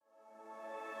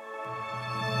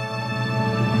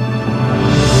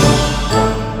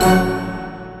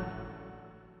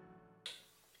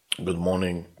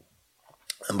morning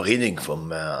I'm reading from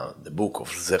the book of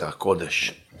Zerach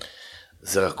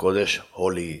Kodesh,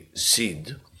 Holy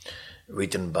Seed,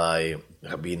 written by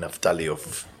Rabbi Naftali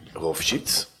of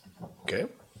Rovshitz, okay?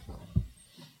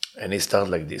 And he starts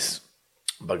like this.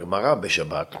 בגמרא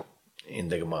בשבת, in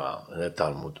the Gemara, in the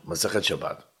Talmud, מסכת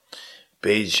שבת,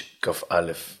 page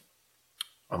כ"א,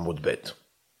 עמוד ב'.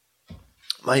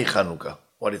 מהי חנוכה?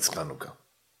 What is Hanukkah?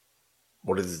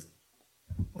 What is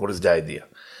the idea?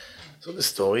 So the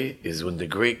story is when the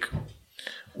Greek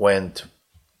went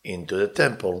into the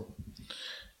temple,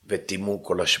 vetimu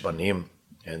kol hashmanim,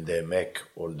 and they make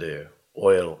all the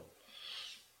oil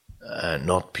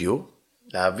not pure.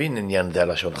 להבין עניין זה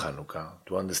לשון חנוכה,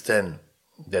 to understand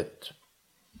that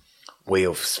way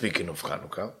of speaking of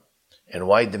Hanukkah, and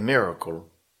why the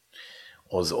miracle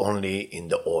was only in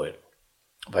the oil.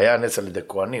 והיה הנס על ידי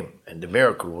כהנים, and the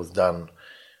miracle was done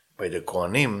by the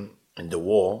כהנים in the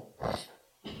war,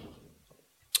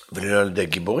 ולא על ידי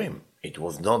גיבורים. It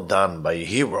was not done by a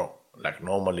hero, like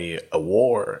normally a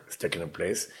war is taking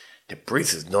place. The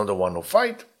priest is not the one who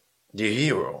fight, the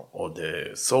hero or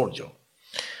the soldier.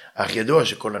 אך ידוע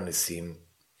שכל הניסים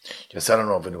שעשה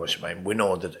לנו אבינו בשמיים, we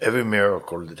know that every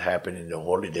miracle that happened in the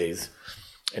holidays,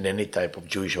 in any type of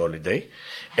Jewish holiday,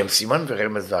 הם סימן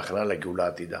ורמז והכנה לגאולה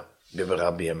עתידה,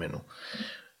 במהרה בימינו.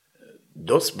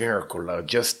 Those miracles are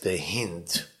just a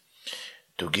hint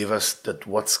to give us that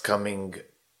what's coming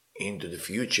into the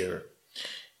future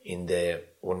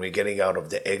when we're getting out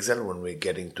of the exile, when we're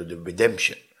getting to the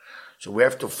redemption. So we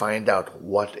have to find out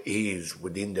what is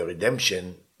within the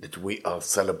redemption that we are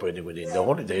celebrating within the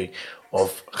holiday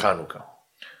of Hanukkah.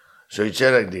 So it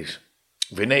says like this,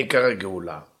 והנה עיקר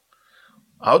הגאולה.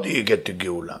 How do you get to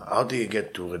Geula? How do you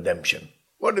get to redemption?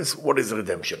 What is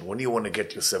redemption? When you want to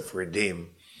get yourself redeemed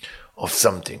of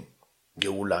something,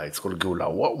 Geula, it's called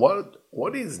Geula.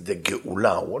 What is the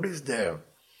Geula? What is the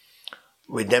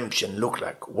redemption look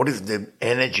like? What is the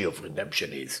energy of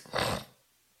redemption is?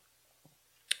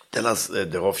 Tell us the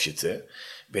Rovshitz.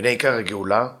 והנה עיקר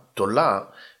הגאולה תולה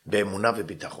באמונה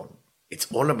וביטחון. It's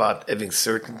all about having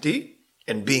certainty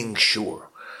and being sure.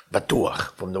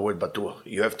 בטוח, from the word בטוח.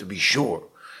 You have to be sure.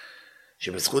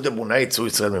 שבזכות אמונה יצאו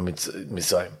ישראל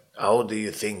ממצרים. How do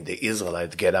you think the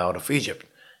Israelites get out of Egypt?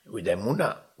 With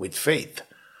אמונה, with faith,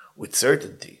 with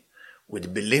certainty,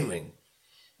 with believing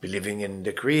in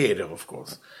the Creator, of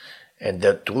course. And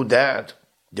that through that,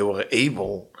 they were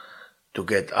able to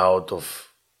get out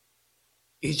of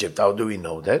Egypt. How do we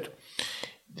know that?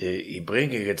 He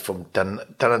bringing it from Tana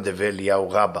Devel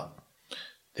Eliyahu Rabbah,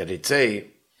 that it say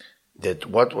that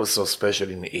what was so special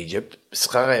in Egypt,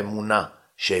 שכר האמונה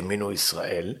שהאמינו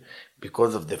ישראל,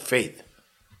 because of the faith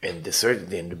and the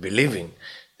certainty and the believing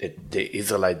that the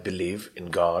Israelites believe in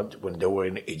God when they were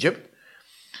in Egypt,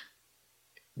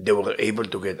 they were able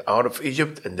to get out of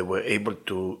Egypt and they were able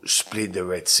to split the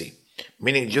Red Sea.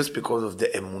 Meaning just because of the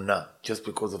emunah, just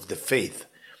because of the faith,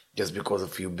 just because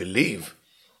of you believe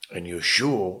and you're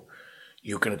sure,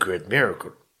 you can create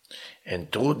miracle.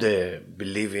 And through the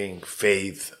believing,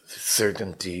 faith,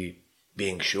 certainty,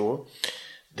 being sure,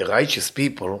 the righteous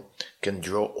people can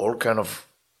draw all kind of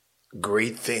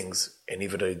great things and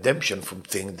even redemption from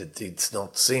things that it's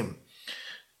not seem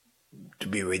to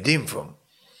be redeemed from.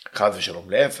 Chas v'shalom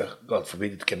le'efech, God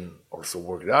forbid it can also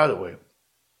work the other way.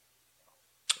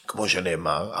 כמו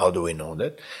שנאמר, how do we know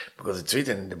that? Because it's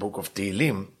written in the book of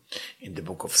Tehillim, in the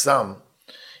book of Psalm,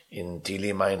 in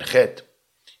Tehillim Ayin Chet,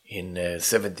 in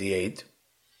 78,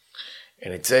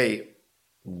 and it say,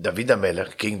 David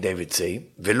HaMelech, King David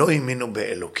say, ולא האמינו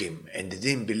באלוקים, and they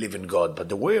didn't believe in God. But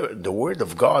the word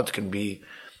of God can be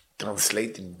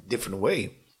translated in a different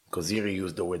way, because here he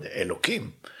used the word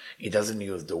Elokim. He doesn't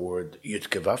use the word Yud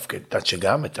Kevavke,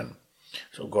 Tachegametan.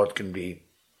 So God can be,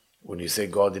 when you say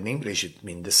God in English, it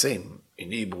means the same.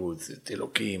 In Hebrew, it's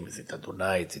Elokim, it's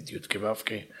Adonai, it's Yud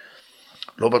Kevavke.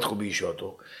 לא בטחו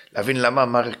בישועתו. להבין למה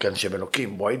אמר כאן שם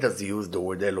אלוקים. Why does he use the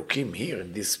word אלוקים here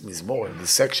in this מזמור, in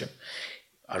this section?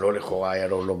 הלא לכאורה היה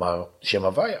לו לומר שם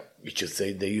הוויה. It should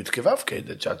say the י' כו'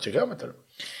 the chat שגם אתה.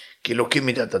 כי אלוקים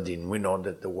מידת הדין. We know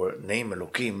that the word name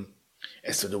אלוקים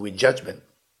has to do with judgment.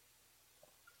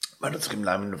 מה אנחנו צריכים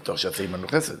להאמין לבטוח שעשה עמנו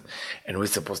חסד? And we're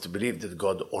supposed to believe that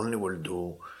God only will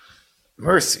do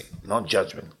mercy, not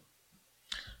judgment.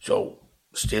 So,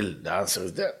 still, the answer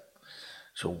is there.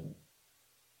 So,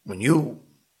 when you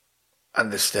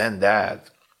understand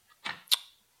that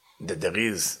there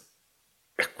is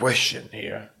a question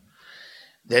here,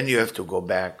 then you have to go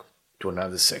back to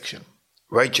another section.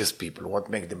 Righteous people, what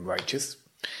makes them righteous?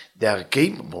 They are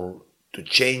capable to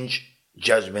change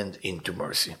judgment into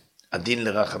mercy. Adin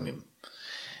lerachamim.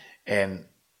 And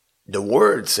the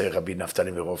words, say Rabbi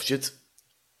Naftali Rovshitz,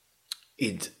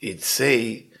 it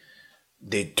say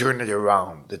they turn it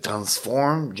around. They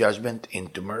transform judgment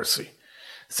into mercy.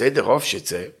 Say the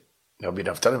Rovshitze, Rabbi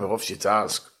Naftali Rovshitze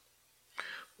asked,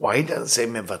 why does it say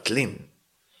mevatlin?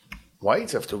 Why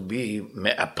it have to be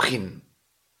me'aprin?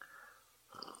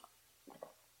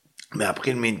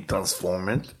 Me'aprin means transform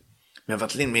it.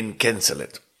 Mevatlin means cancel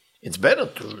it. It's better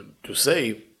to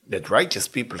say that righteous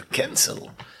people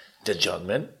cancel the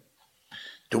judgment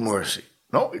to mercy.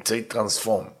 No, it says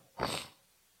transform.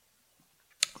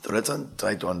 So let's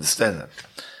try to understand it.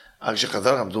 רק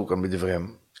שחז"ל למדו כאן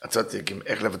בדבריהם, הצדיקים,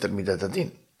 איך לבטל מידת הדין.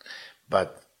 But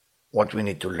what we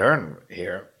need to learn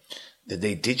here, that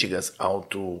they teaching us how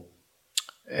to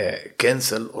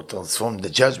cancel or transform the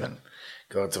judgment.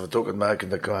 כבר צוותו קדמה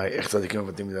כדקה, איך צדיקים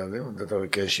מבטלים מידת הדין, ודעת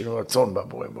הריקה שינוי רצון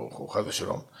בבורא ברוך הוא, חס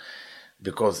ושלום.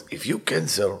 Because if you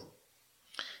cancel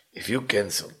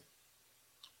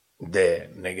the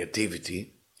negativity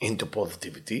into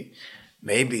positivity,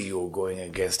 maybe you're going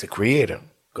against the Creator,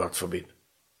 God forbid.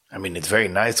 I mean, it's very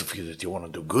nice of you that you want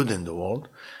to do good in the world,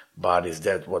 but is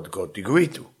that what God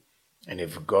agreed to? And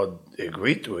if God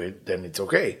agreed to it, then it's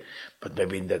okay. But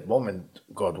maybe in that moment,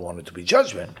 God wanted to be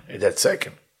judgment, in that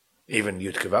second. Even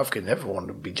Yud Kevavke never wanted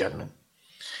to be judgment.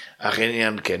 אך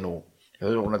עניין כן הוא.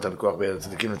 הוא נתן כוח ביד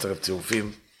הצדיקים לצרף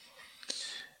צירופים.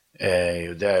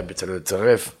 יודע בצלו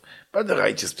לצרף. But the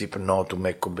righteous people know to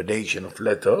make combination of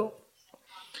letter,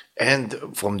 and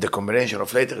from the combination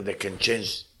of letter they can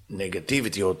change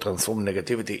negativity or transform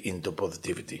negativity into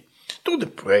positivity. To the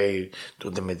prayer, to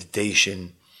the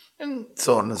meditation, and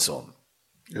so on and so on.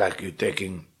 Like you're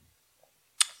taking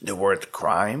the word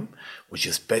crime, which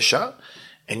is pesha,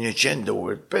 and you change the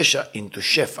word pesha into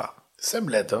shefa. Same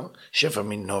letter, shefa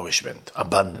means nourishment,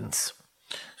 abundance.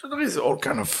 So there is all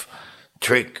kind of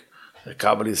trick. The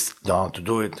Kabbalists know how to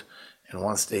do it. And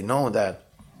once they know that,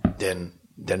 then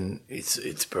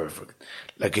it's perfect.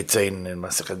 Like it's saying in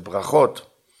Masechet Brachot,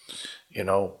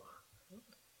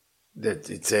 that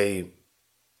it's a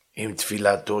im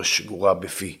tfilato shgura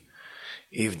befi.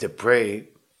 If the prayer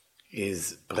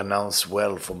is pronounced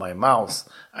well from my mouth,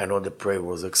 I know the prayer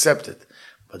was accepted.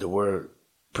 But the word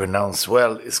pronounced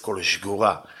well is called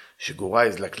shgura. Shgura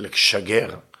is like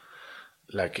shager,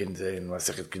 like in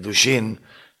Masechet Kiddushin,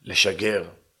 leshager.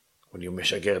 When you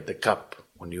meshager the cup,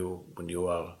 when you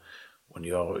are,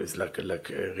 it's like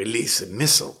a release, a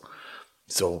missile.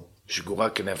 So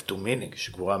shgura can have two meanings.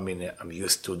 Shgura meaning I'm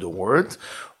used to the word,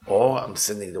 or I'm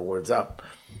sending the words up.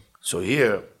 So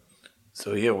here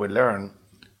we learn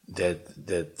that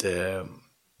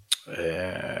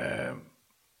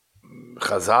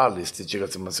Chazal is teaching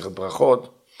us in Masechet Brachot,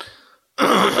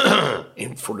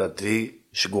 in tfulati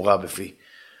shgura befi.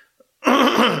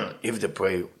 If the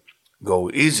prayer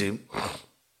go easy,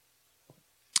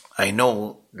 I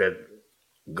know that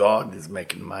God is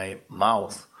making my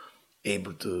mouth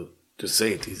able to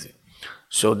say it easy.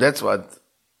 So that's what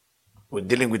we're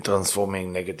dealing with,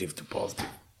 transforming negative to positive.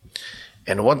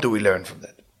 And what do we learn from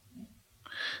that?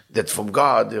 That from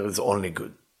God there is only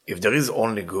good. If there is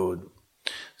only good,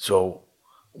 so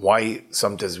why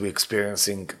sometimes we're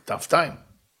experiencing tough time?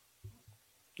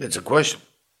 That's a question.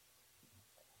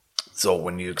 So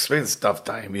when you experience tough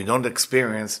time, you don't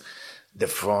experience the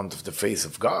front of the face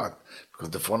of God,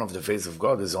 because the front of the face of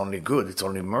God is only good, it's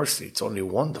only mercy, it's only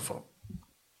wonderful.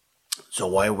 So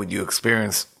why would you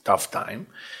experience tough time?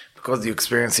 Because you're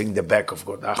experiencing the back of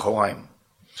God, Achoraim.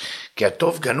 כי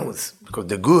הטוב גנוז, because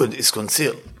the good is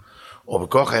concealed. או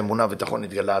בכוח האמונה ותחון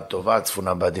התגלה הטובה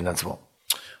הצפונה בעדין עצמו.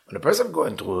 When a person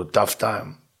going through a tough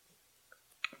time,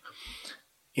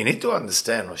 you need to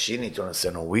understand, or she need to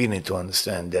understand, or we need to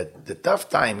understand that the tough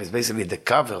time is basically the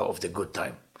cover of the good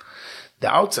time. The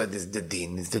outside is the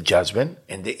din, is the judgment,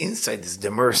 and the inside is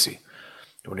the mercy.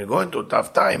 When you go into a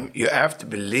tough time, you have to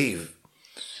believe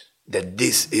that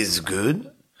this is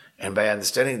good, and by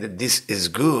understanding that this is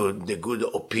good, the good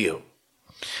appear.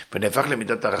 ונהפך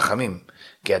למידת הרחמים,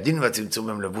 כי הדין והצמצום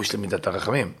הם לבוש למידת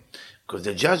הרחמים. Because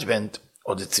the judgment,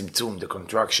 or the tzimtzum, the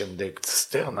contraction, the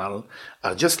external,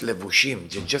 are just levushim,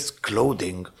 they're just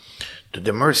clothing to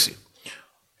the mercy.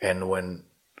 And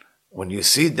when you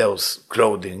see those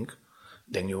clothing,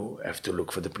 then you have to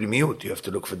look for the pnimiut, you have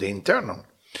to look for the internal.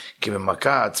 כי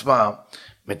במכה עצמה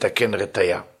מתקן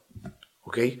רתיה.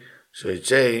 Okay? So it's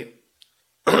say,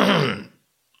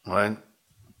 right?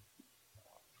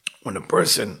 When a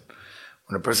person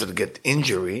get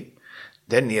injury,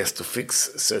 then he has to fix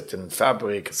a certain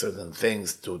fabric, certain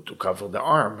things to cover the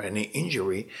arm. Any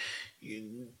injury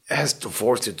has to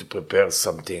force you to prepare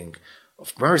something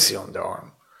of mercy on the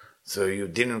arm. So you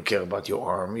didn't care about your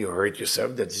arm, you hurt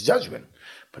yourself, that's judgment.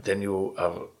 But then you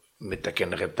are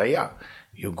mitaken retaya.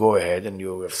 you go ahead and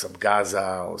you have some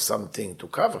Gaza or something to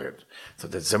cover it. So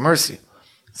that's the mercy.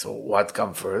 So what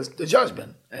comes first? The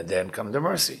judgment, and then comes the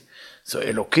mercy. So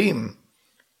Elokim,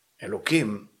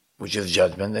 which is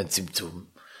judgment, and Tzimtzum,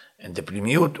 and the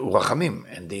Pnimiut, Urachamim,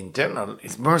 and the internal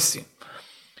is mercy.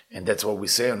 And that's what we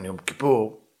say on Yom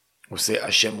Kippur. We say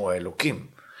Hashem or Elokim.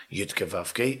 Yud Kei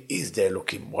Vav Kei is the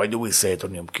Elokim. Why do we say it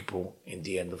on Yom Kippur in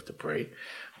the end of the prayer?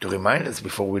 To remind us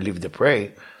before we leave the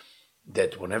prayer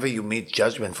that whenever you meet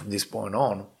judgment from this point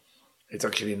on, it's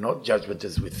actually not judgment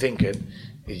as we think it.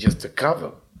 It's just a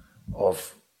cover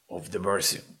of the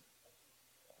mercy.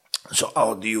 So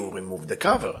how do you remove the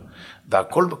cover?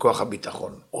 והכל בכוח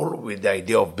הביטחון, all with the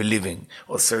idea of believing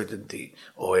or certainty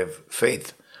or have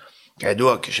faith.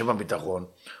 כידוע כשם הביטחון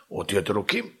אותיות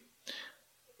אלוקים.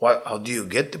 How do you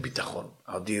get the ביטחון?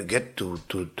 How do you get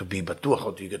to be בטוח?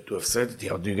 How do you get to have certainty?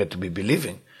 How do you get to be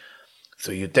believing?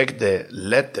 So you take the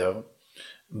letter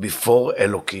before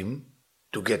Elokim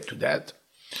to get to that.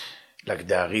 Like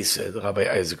the Ari said, Rabbi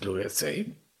Isaac Luria say,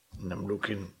 and I'm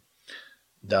looking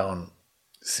down,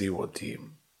 see what he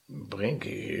bring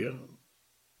here.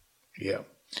 Yeah,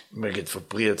 Merget for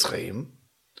Pri Etz Chaim.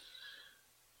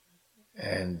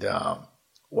 And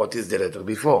what is the letter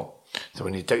before? So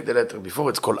when you take the letter before,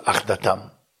 it's called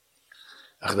Achdatam.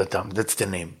 Achdatam, that's the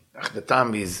name.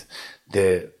 Achdatam is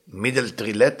the middle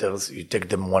three letters, you take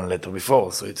them one letter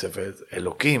before. So it's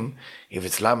Elokim. If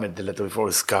it's Lamed, the letter before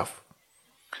is Kaf.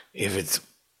 If it's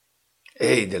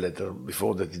A, the letter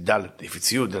before that is Dalet. If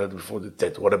it's U, the letter before the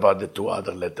Tet. What about the two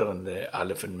other letters and the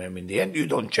Aleph and Mem in the end? You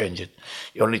don't change it.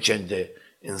 You only change the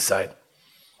inside.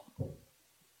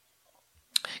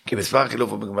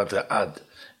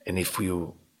 And if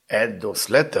you add those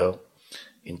letters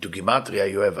into Gematria,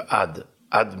 you have Ad.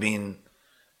 Ad means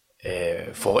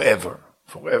forever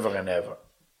and ever.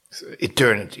 So,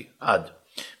 eternity, Ad.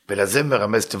 ולזה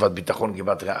מרמז תיבת ביטחון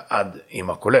גימטריה עד עם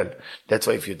הכולל. That's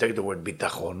why if you take the word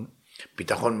ביטחון,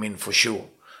 ביטחון means for sure,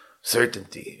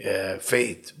 certainty,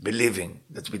 faith, believing,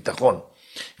 that's ביטחון.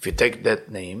 If you take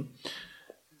that name,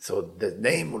 so the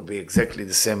name will be exactly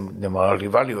the same numerology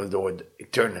value as the word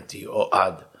eternity or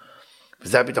עד.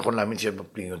 וזה הביטחון להאמין שיש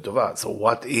בפנימיות טובה. So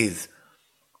what is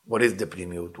the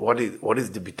פנימיות? What is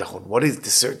the ביטחון? What is the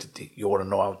certainty? You want to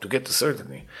know how to get to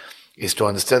certainty. Is to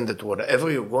understand that whatever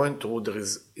you're going through, there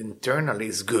is internally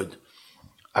is good.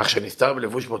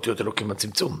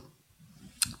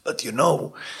 But you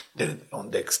know that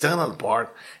on the external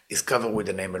part is covered with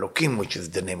the name Elokim, which is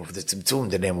the name of the Tzimtzum,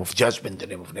 the name of judgment, the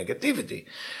name of negativity.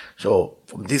 So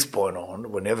from this point on,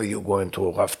 whenever you're going through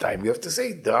a rough time, you have to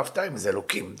say the rough time is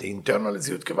Elokim, the internal is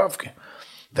Yud Kei Vav Kei.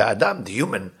 The Adam, the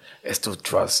human, has to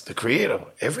trust the Creator,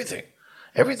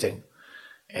 everything.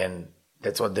 And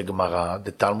that's what the Gemara,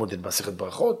 the Talmud in Masechet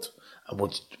Brachot,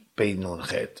 Amud page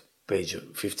Nunchet, page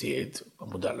 58,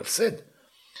 Amud Aleph said,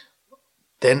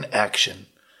 10 action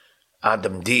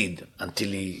Adam did until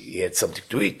he had something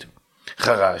to eat.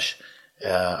 Charash,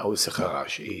 I would say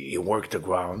Charash, he worked the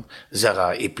ground.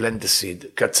 Zara, he planted the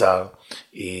seed. Katzar,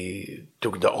 he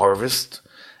took the harvest.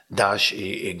 Dash,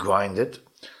 he grinded.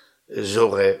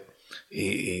 Zore,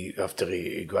 after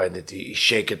he grind it, he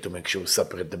shake it to make sure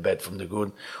separate the bad from the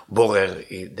good. Borer,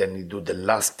 then you do the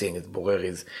last thing. Borer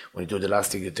is, when you do the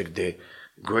last thing, you take the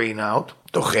grain out.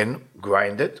 Tochen,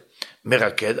 grind it.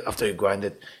 Meraked, after you grind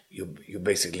it, you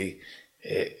basically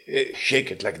shake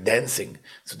it like dancing,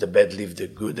 so the bad leave the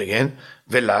good again.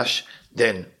 Velash,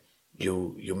 then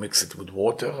you mix it with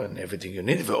water and everything you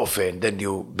need. Ve'ofe, and then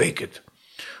you bake it.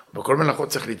 בכל מלאכות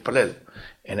צריך להתפלל.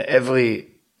 And every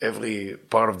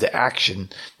part of the action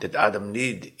that Adam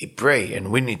need, he pray, and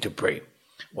we need to pray.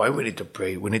 Why we need to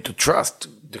pray? We need to trust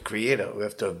the Creator. We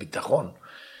have to have ביטחון,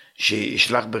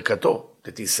 שישלח ברכתו,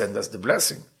 that he send us the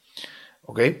blessing.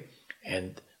 Okay?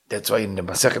 And that's why in the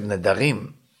מסכת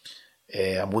נדרים,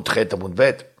 עמוד ח' עמוד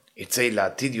ב', יצא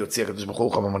לעתיד יוצא הקדוש ברוך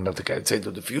הוא חממנתך, יצא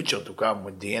to the future to come,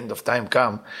 when the end of time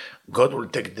come, God will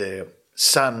take the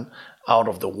sun out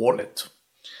of the wallet.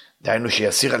 דהיינו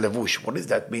שיסיר הלבוש. What does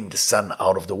that mean, the sun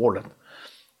out of the wallet?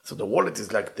 So the wallet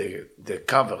is like the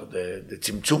cover, the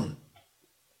tzimtzum,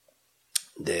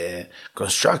 the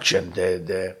construction,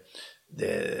 the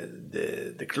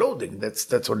clothing,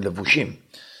 that's what לבושים.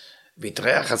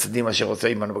 ויתראה חסדים אשר עושה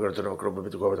עמנו בגלותו למקום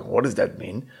בבית וגבוה. What does that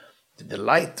mean? The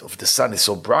light of the sun is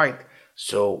so bright,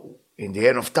 so in the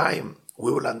end of time,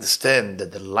 we will understand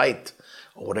that the light,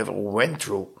 or whatever we went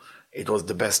through, it was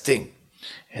the best thing.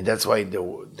 And that's why the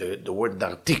word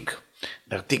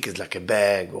nartik is like a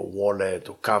bag or wallet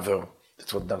or cover.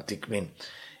 That's what nartik means.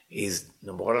 Is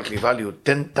numerically value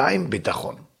 10 times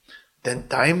bitachon. 10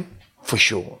 times for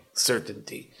sure.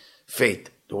 Certainty, faith.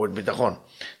 the word bitachon,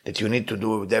 that you need to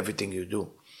do with everything you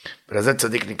do. But as that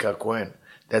tzaddik nikra kohen,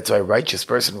 that's why a righteous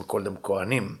person, we call them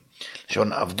kohanim,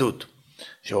 shon avdut,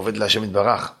 שעובד להשם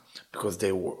יתברך, because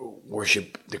they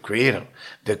worship the Creator.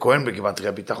 The Kohen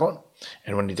בגימטריה ביטחון.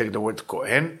 And when you take the word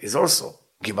Kohen, is also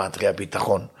גימטריה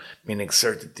ביטחון, meaning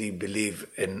certainty, believe,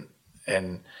 and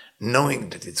knowing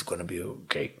that it's going to be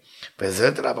okay. וזה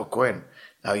רב הכהן.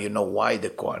 Now you know why the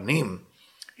Kohanim,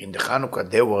 in the Chanukah,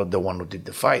 they were the one who did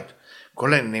the fight.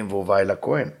 כל העניינים והובא אל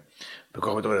הכהן.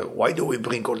 Because why do we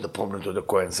bring all the problem to the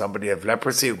Kohen? Somebody have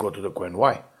leprosy, you go to the Kohen.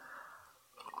 Why?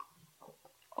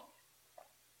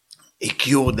 He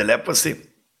cured the leprosy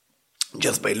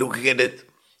just by looking at it.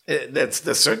 That's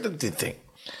the certainty thing.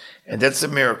 And that's the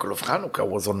miracle of Hanukkah,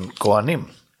 was on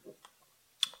Kohanim.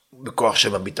 B'koach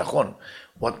Shem HaBitachon.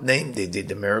 What name they did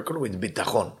the miracle? With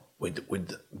Bitachon,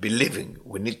 with believing.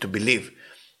 We need to believe.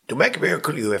 To make a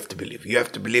miracle, you have to believe. You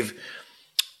have to believe,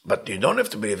 but you don't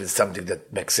have to believe in something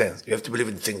that makes sense. You have to believe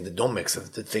in things that don't make sense,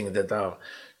 the things that are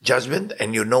judgment,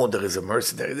 and you know there is a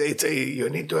mercy there. You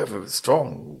need to have a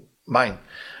strong mind.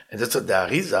 And that's what the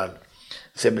Arizal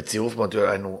said בצירוף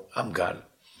מודיע לנו אמגל.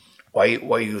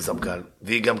 Why use אמגל?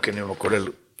 והיא גם כן כולל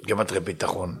גימטריה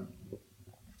ביטחון.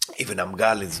 Even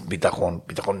אמגל is ביטחון.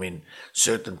 ביטחון mean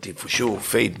certainty, for sure,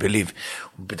 faith, believe.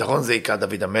 ביטחון זה יקרא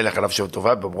דוד המלך עליו שהוא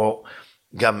טובה, באומרו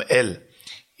גם אל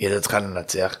ידעתך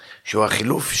לנצח, שהוא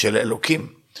החילוף של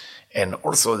אלוקים. And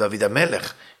also דוד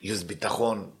המלך used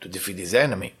ביטחון to defeat his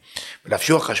enemy.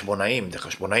 ולאפשו החשבונאים,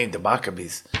 the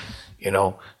Maccabees,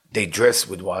 they dress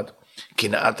with what?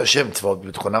 קנאת השם, צבאות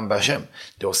ביטחונם בהשם.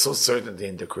 They were so certain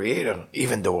in the Creator,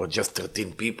 even though there were just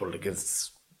 13 people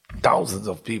against thousands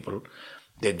of people,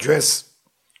 they dress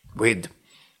with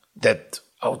that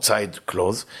outside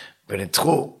clothes,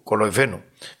 וניצחו כל אויבינו.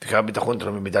 וקרא ביטחון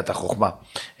תלוי במידת החוכמה.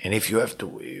 And if you have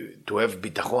to have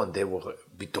ביטחון, they were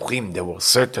ביטוחים, they were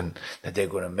certain that they're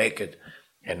going to make it.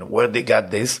 And where they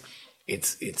got this,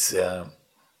 it's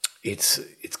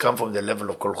come from the level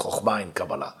of כל חוכמה in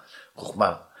Kabbalah.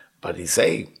 Chokhmah. But he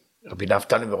say, Rabbi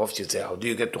Naftali Merovsky say, how do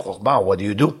you get to Chokhmah? What do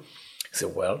you do? He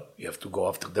said, well, you have to go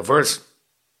after the verse.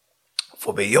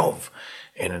 For Beyov,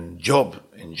 and in Job,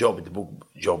 in the book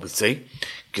Job, it say,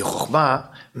 Ki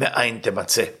Chokhmah me'ayin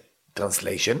tematzeh.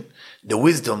 Translation, the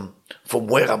wisdom from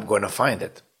where I'm going to find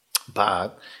it.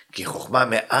 But, Ki Chokhmah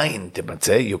me'ayin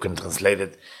tematzeh, you can translate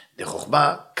it, the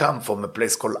Chokhmah come from a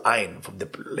place called Ayin, from the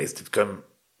place that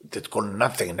called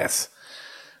nothingness.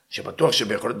 שבטוח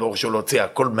שביכולת ברוך שהוא להוציא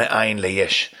הכל מאין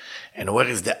ליש. And where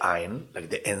is the עין? Like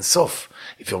the אין סוף.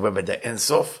 If you remember the אין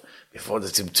סוף, before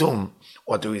the צמצום,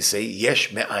 what do we say?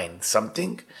 יש מאין.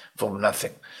 Something from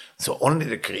nothing. So only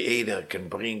the Creator can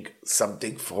bring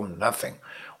something from nothing.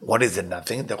 What is the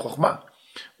nothing? The חוכמה.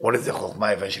 What is the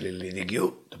חוכמה eventually leading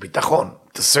you? The ביטחון,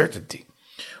 the certainty.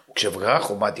 וכשבראה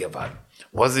חומת יוון,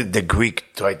 what did the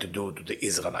Greek try to do to the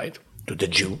Israelite, to the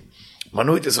Jew?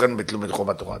 מנעו את ישראל ביטלו מתחום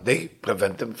התורה. They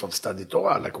prevent them from studying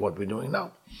Torah, like what we're doing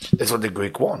now. That's what the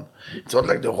Greek want. It's not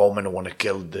like the Roman want to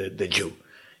kill the Jew.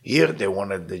 Here, they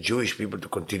wanted the Jewish people to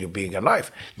continue being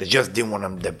alive. They just didn't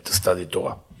want them to study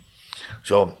Torah.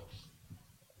 So,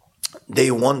 they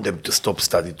want them to stop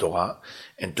studying Torah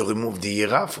and to remove the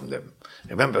Yirah from them.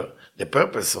 Remember, the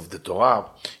purpose of the Torah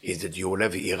is that you will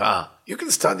have Yirah. You can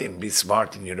study and be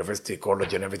smart in university,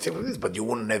 college, and everything like this, but you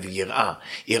wouldn't have Yirah.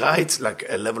 Yirah, it's like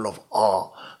a level of awe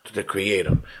to the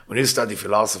Creator. When you study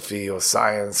philosophy or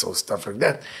science or stuff like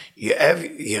that, you have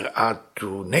Yirah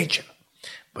to nature,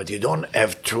 but you don't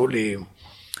have truly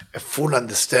a full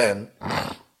understand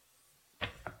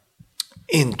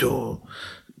into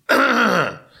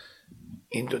the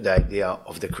idea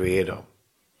of the Creator.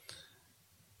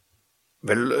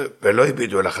 ולא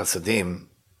הביטו אל החסדים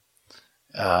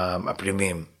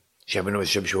הפנימיים שיאמינו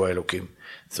בשם שהוא האלוקים.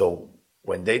 So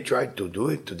when they tried to do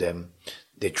it to them,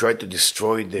 they tried to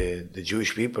destroy the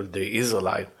Jewish people, the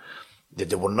Israelite, that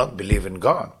they will not believe in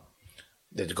God,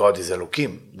 that God is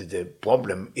Elokim, that the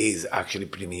problem is actually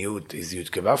פנימיות, is י'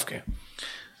 כו'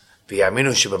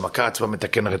 ויאמינו שבמכה עצמה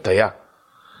מתקן רתיה.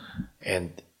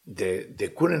 And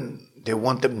they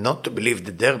want them not to believe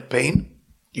that their pain,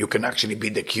 you can actually be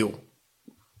the cure.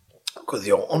 Because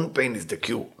your own pain is the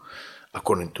cure,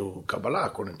 according to Kabbalah,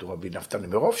 according to רבי נפתלי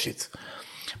מרופשיץ.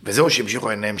 וזהו שהמשיכו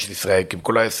עיניהם של ישראל, כי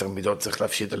בכל 10 מידות צריך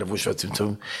להפשיט הלבוש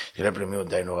והצמצום של הפנימיות,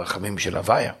 דהיינו הרחמים של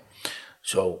הוויה.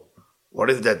 So, what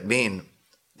does that mean?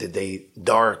 That they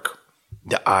dark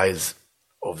the eyes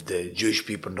of the Jewish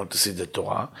people not to see the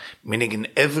Torah, meaning in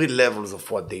every levels of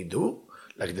what they do,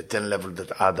 like the 10 levels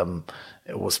that Adam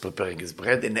was preparing his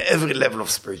bread, in every level of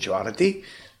spirituality,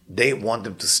 they want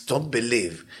them to stop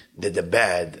believe that the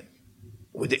bad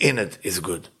within it is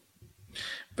good.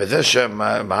 וזה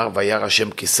שאמר וירא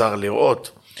השם כי שר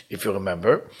לראות, if you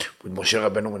remember, with Moshe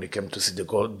Rabbeinu when he came to see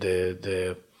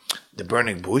the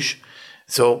burning bush.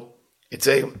 So it's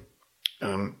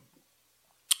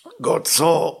God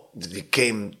saw that he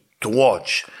came to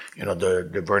watch,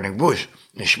 the burning bush,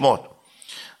 Nishmot.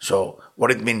 So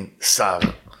what it mean, sar?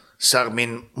 Sar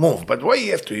mean move. But why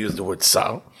you have to use the word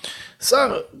sar?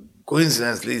 Sar,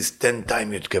 coincidentally, is 10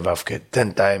 times Yud Kevavke,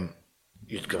 10 times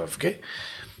Yud Kevavke.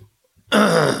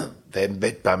 Then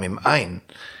bet pamim ein.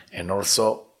 And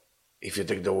also, if you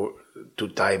take the 2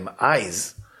 times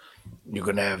eyes, you're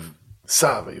going to have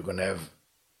sar, you're going to have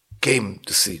came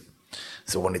to see.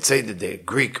 So when it say that the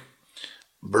Greek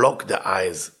block the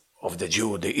eyes of the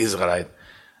Jew, the Israelite,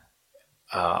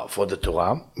 for the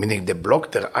Torah, meaning they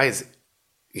block their eyes,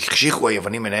 החשיכו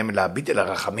היוונים עיניהם להביט אל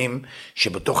הרחמים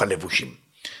שבתוך הלבושים.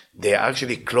 They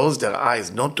actually closed their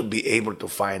eyes not to be able to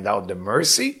find out the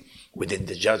mercy within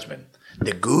the judgment,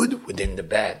 the good within the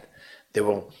bad.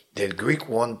 The Greek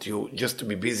want you just to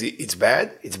be busy, it's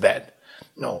bad.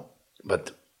 No,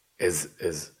 but as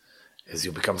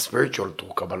you become spiritual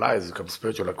through Kabbalah, as you become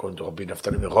spiritual according to Rabbi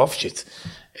Naftali Rovshitz,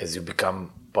 as you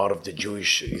become part of the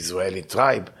Jewish Israeli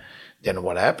tribe, then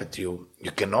what happened to you? You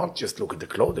cannot just look at the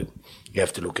clothing. You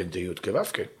have to look into Yud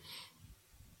Kevavke.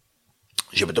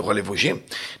 שבתוך הלבושים,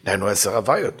 דהיינו 10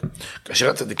 הוויות. כאשר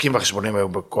הצדיקים והחשבונים היו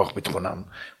בכוח ביטחונם,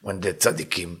 when the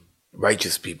tzadikim,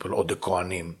 righteous people, or the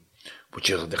Kohanim, which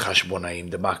are the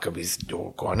Chashbonaim, the Maccabees, the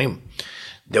Kohanim,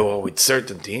 they were with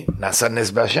certainty, נעשה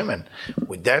נס בהשמן.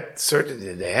 With that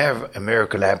certainty, they have a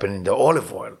miracle happen in the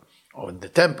olive oil, or in the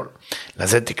temple.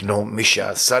 לזה תקנו מי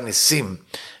שעשה ניסים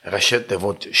ראשי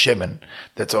תיבות שמן.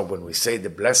 That's all when we say the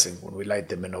blessing, when we light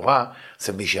the menorah,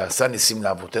 זה מי שעשה ניסים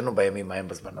לאבותינו בימים ההם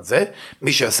בזמן הזה.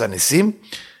 מי שעשה ניסים,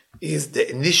 is the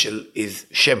initial is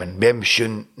שמן, בהם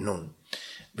שון נון.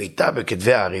 ואיתה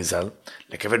בכתבי האריזל,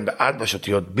 לכוון בעד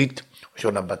בשותיות ביט,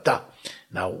 שון הבטה.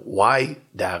 Now, why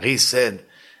the Ari said,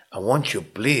 I want you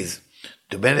please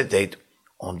to meditate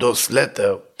on those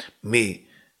letters, מי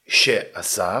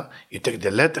שעשה, you take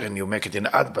the letter and you make it in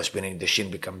adbash, meaning the shin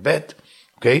become bet,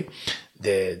 okay?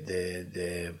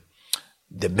 The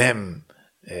mem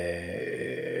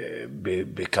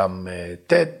become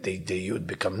tet, the yud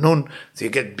become nun, so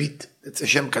you get bit. It's a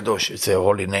Shem Kadosh, it's a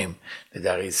holy name that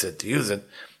there is to use it.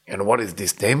 And what is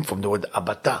this name? From the word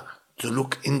abata, to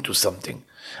look into something.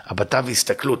 Abata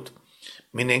vistaklut,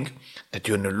 meaning that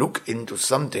when you look into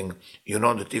something, you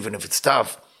know that even if it's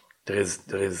tough, there is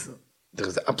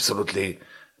absolutely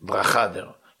bracha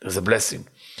there. There's a blessing.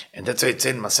 And that's why it's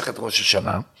in Masachet Rosh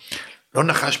Hashanah, לא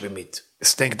נחש במית. A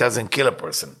snake doesn't kill a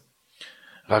person.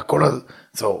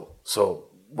 So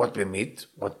what במית?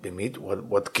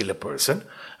 What kill a person?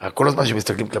 כל הזמן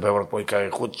שמסתכלים כלפי העולם כמו עיקר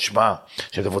איכות, שמע,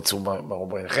 שתבוצעו מרום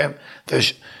בעיניכם,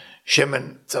 יש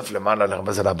שמן צף למעלה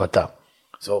לרמז על הבטה.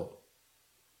 So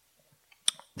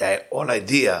the whole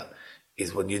idea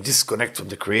is when you disconnect from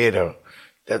the Creator,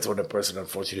 that's when a person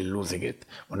unfortunately losing it.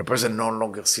 When a person no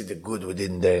longer see the good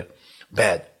within the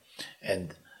bad.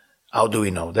 And how do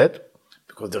we know that?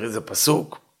 Because there is a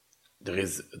pasuk, there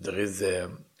is a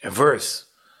verse.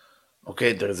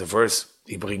 Okay, there is a verse,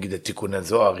 he bring the Tikkun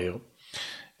Zohar here,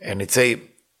 and it say,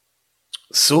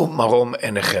 Su marom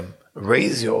enechem,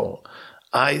 raise your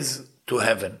eyes to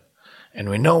heaven. And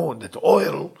we know that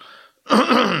oil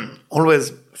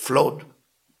always flowed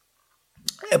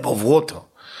above water.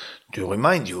 To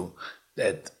remind you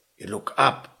that you look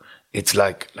up, it's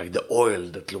like the oil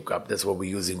that look up. That's what we're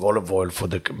using olive oil for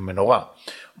the menorah.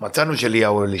 מצאנו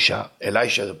שאליהו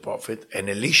Elisha the prophet, and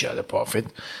Elisha the prophet,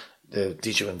 the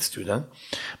teacher and student,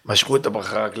 משכו את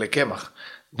הברכה רק לקמח.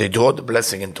 They draw the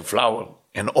blessing into flour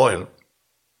and oil,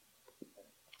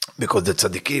 because the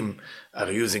tzaddikim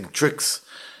are using tricks.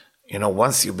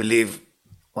 Once you believe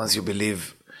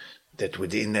that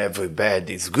within every bad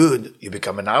is good, you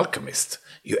become an alchemist.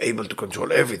 You're able to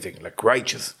control everything, like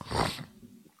righteous.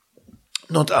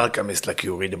 Not alchemist like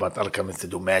you read about alchemists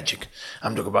that do magic.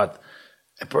 I'm talking about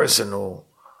a person who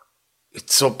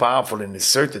it's so powerful in his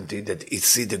certainty that he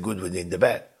sees the good within the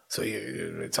bad. So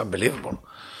it's unbelievable.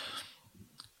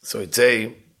 So it's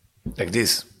like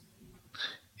this.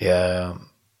 Yeah.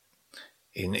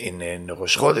 In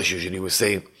Rosh Chodesh, usually we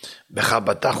say, Becha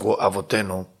batachu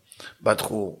avotenu,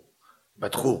 batchu.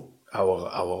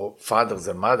 Our fathers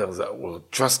and mothers were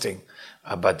trusting,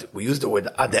 but we use the word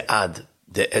ad,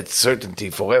 the certainty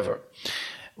forever.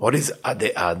 What is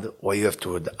ad? Why you have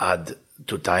to add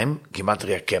 2 times?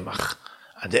 Gematria kemach.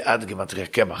 Ad gematria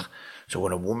kemach. So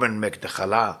when a woman make the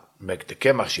challah, make the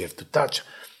kemach, she have to touch,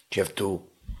 she have to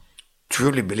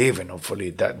truly believe, and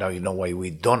hopefully that now you know why we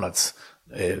eat donuts,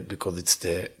 because it's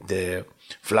the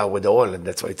flour with the oil, and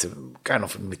that's why it's a kind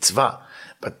of a mitzvah.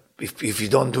 But if you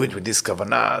don't do it with this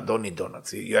kavanah, don't eat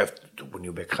donuts. You have to, when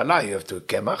you bake challah, you have to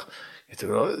kemach. You have to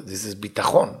go, this is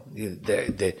bitachon.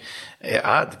 The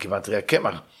ad, gematria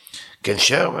kemach. Ken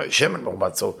shemen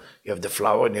mormat. So you have the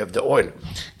flour and you have the oil.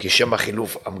 Ki shem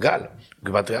achiluf amgal.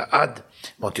 Gematria ad.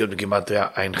 Motiyot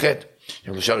begematria ein chet.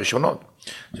 You have rishonot.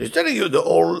 So it's telling you the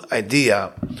whole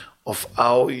idea of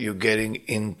how you're getting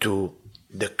into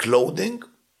the clothing,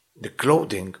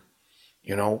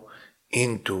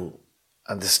 into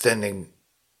understanding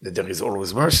that there is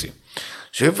always mercy.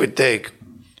 So if we take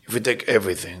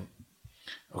everything,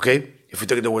 okay, if we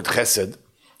take the word chesed,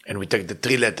 and we take the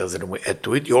 3 letters and we add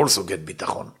to it, you also get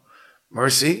bitachon.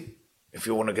 Mercy, if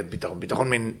you want to get bitachon. Bitachon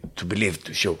means to believe,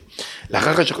 to show.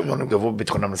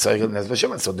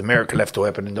 So the miracle have to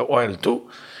happen in the oil too.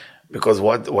 Because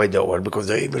why the oil? Because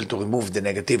they're able to remove the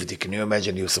negativity. Can you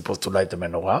imagine you're supposed to light a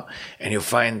menorah and you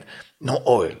find no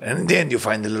oil. And in the end you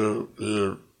find a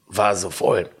little vase of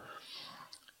oil.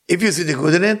 If you see the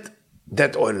good in it,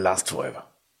 that oil lasts forever.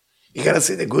 You gotta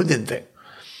see the good in thing.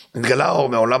 Because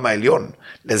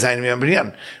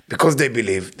they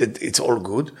believe that it's all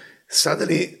good,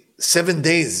 suddenly 7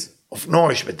 days of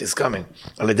nourishment is coming.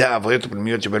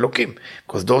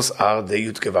 Because those are the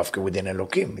Yud Kevavke within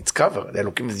Elokim. It's covered. The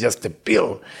Elokim is just a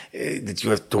pill that you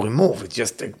have to remove. It's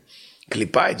just a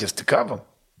klipa, just a cover.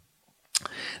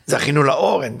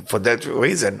 And for that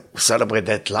reason, we celebrate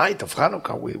that light of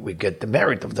Hanukkah. We get the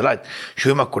merit of the light.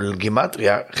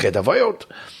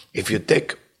 If you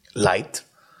take light,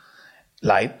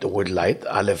 the word light,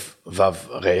 Aleph,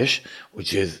 Vav, Resh,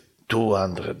 which is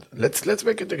 200. Let's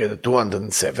make it together.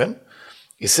 207.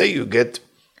 You say you get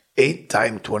 8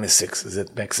 times 26. Does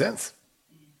it make sense?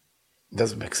 It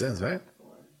doesn't make sense, right?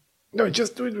 No,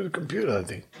 just do it with a computer, I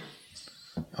think.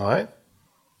 All right?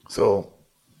 So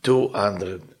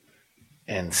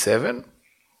 207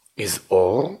 is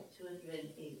Or.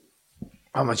 208.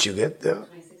 How much you get there?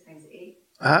 26 times 8.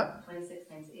 Huh? 26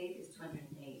 times 8 is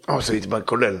 208. Oh, so it's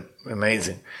Kolel.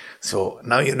 Amazing. So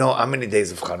now you know how many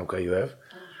days of Hanukkah you have.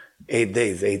 8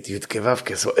 days, 8 Yud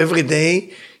Kevavke. So every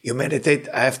day you meditate,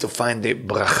 I have to find the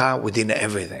bracha within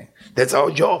everything. That's our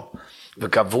job.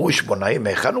 That's why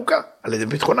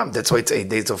it's 8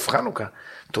 days of Hanukkah.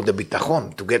 To the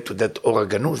bitachon, to get to that אור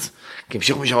הגנוז. כי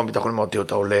המשיכו משם הביטחון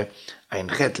מאותיות העולה,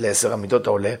 ע"ח ל10 המידות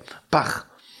העולה, פח.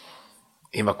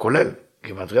 עם הכולל,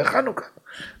 גימטריה חנוכה.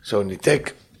 So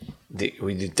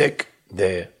we detect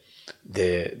the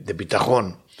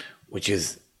bitachon, which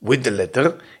is with the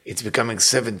letter, it's becoming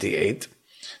 78.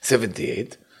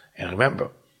 And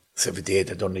remember,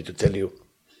 78, I don't need to tell you.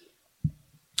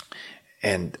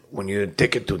 And when you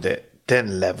take it to the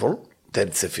 10 level, 10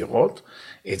 sefirot,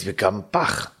 it's become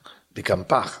pach.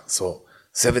 So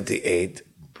 78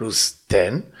 plus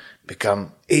 10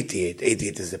 become 88.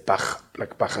 88 is the pach,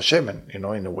 like pach hashemen,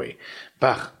 in a way.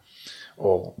 Pach.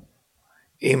 Or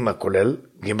im kolel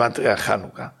gematria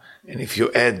Chanukah. And if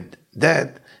you add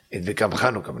that, it becomes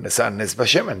Chanukah. Nes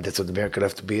b'shemen. That's what the miracle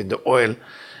have to be in the oil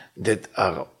that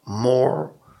are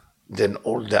more than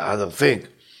all the other thing.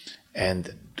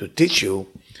 And to teach you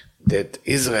that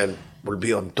Israel will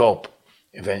be on top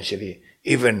eventually,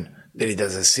 even that it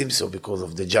doesn't seem so because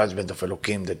of the judgment of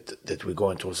Elokim that we're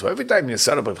going through. So every time you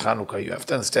celebrate Hanukkah, you have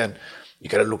to understand, you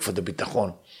got to look for the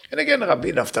bitachon. And again,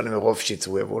 Rabbi Naftali Rovshitz,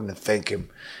 we want to thank him.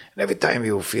 And every time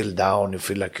you feel down, you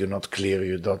feel like you're not clear,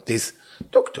 you don't this,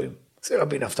 talk to him. Say,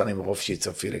 Rabbi Naftali Rovshitz,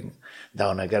 I'm feeling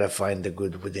down. I got to find the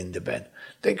good within the bad.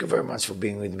 Thank you very much for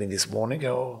being with me this morning.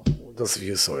 Or those of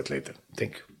you who saw it later.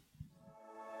 Thank you.